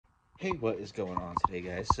Hey, what is going on today,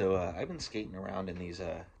 guys? So, I've been skating around in these,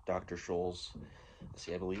 Dr. Sholes. Let's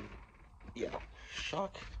see, I believe. Yeah.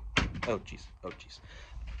 Shock. Oh, jeez. Oh, jeez.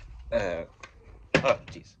 Oh,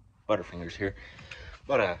 jeez. Butterfingers here.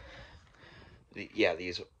 But, yeah,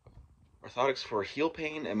 these orthotics for heel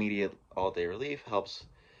pain, immediate all-day relief, helps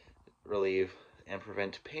relieve and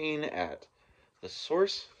prevent pain at the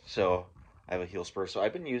source. So, I have a heel spur. So,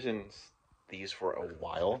 I've been using these for a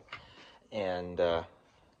while. And,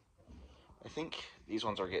 I think these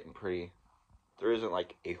ones are getting pretty... There isn't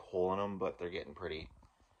like a hole in them, but they're getting pretty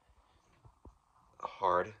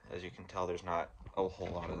hard. As you can tell, there's not a whole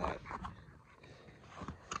lot of that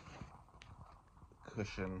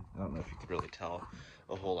cushion. I don't know if you could really tell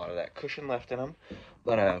a whole lot of that cushion left in them.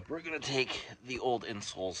 But we're going to take the old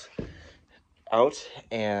insoles out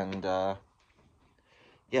and,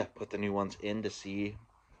 yeah, put the new ones in to see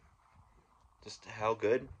just how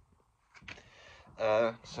good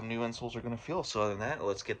some new insoles are going to feel. So other than that,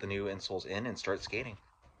 let's get the new insoles in and start skating.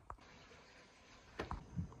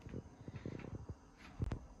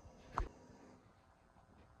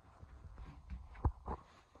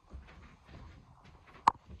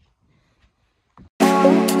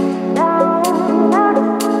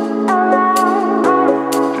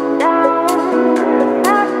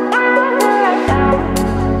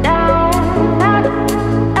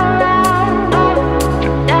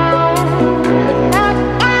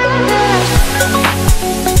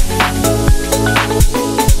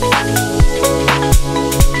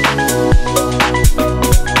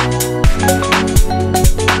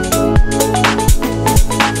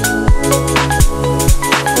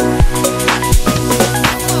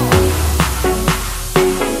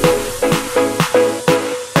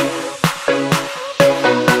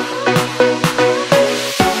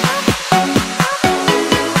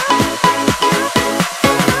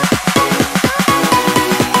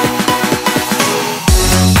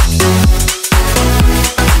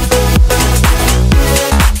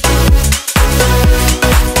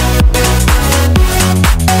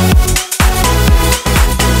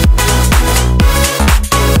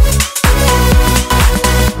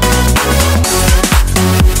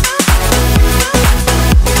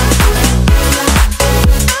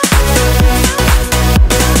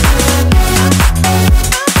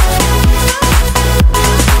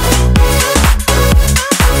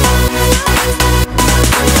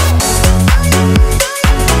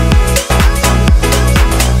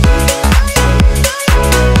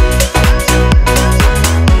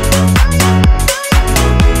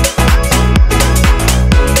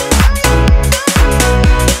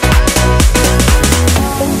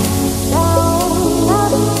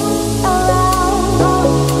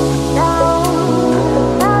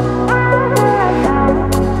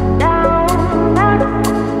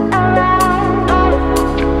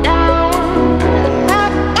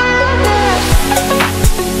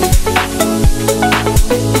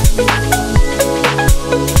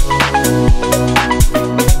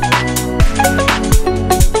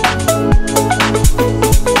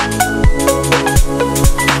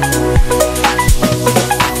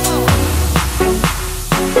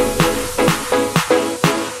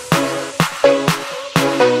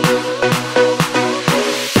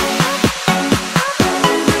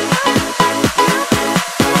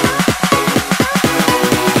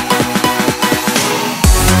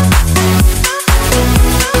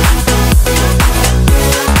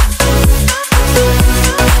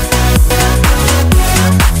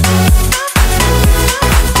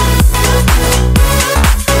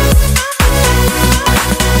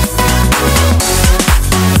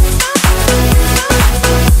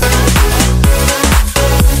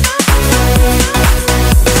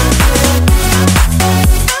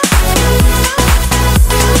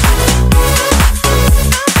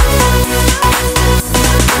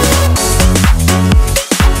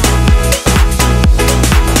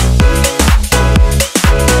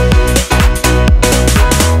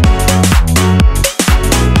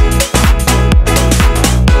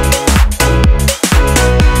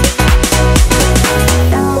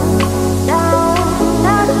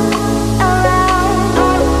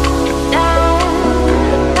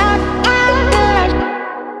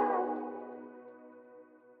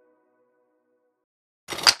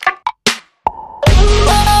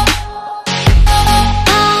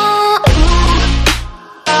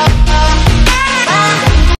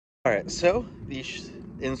 Alright, so these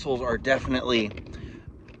insoles are definitely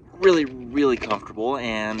really comfortable,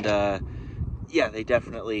 and yeah, they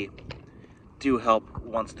definitely do help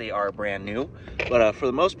once they are brand new. But for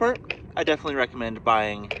the most part, I definitely recommend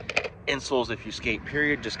buying insoles if you skate,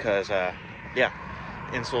 period, just because, yeah,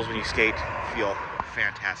 insoles when you skate feel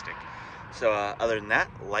fantastic. So other than that,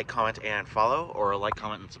 like, comment, and follow, or like,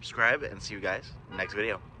 comment, and subscribe, and see you guys in the next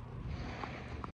video.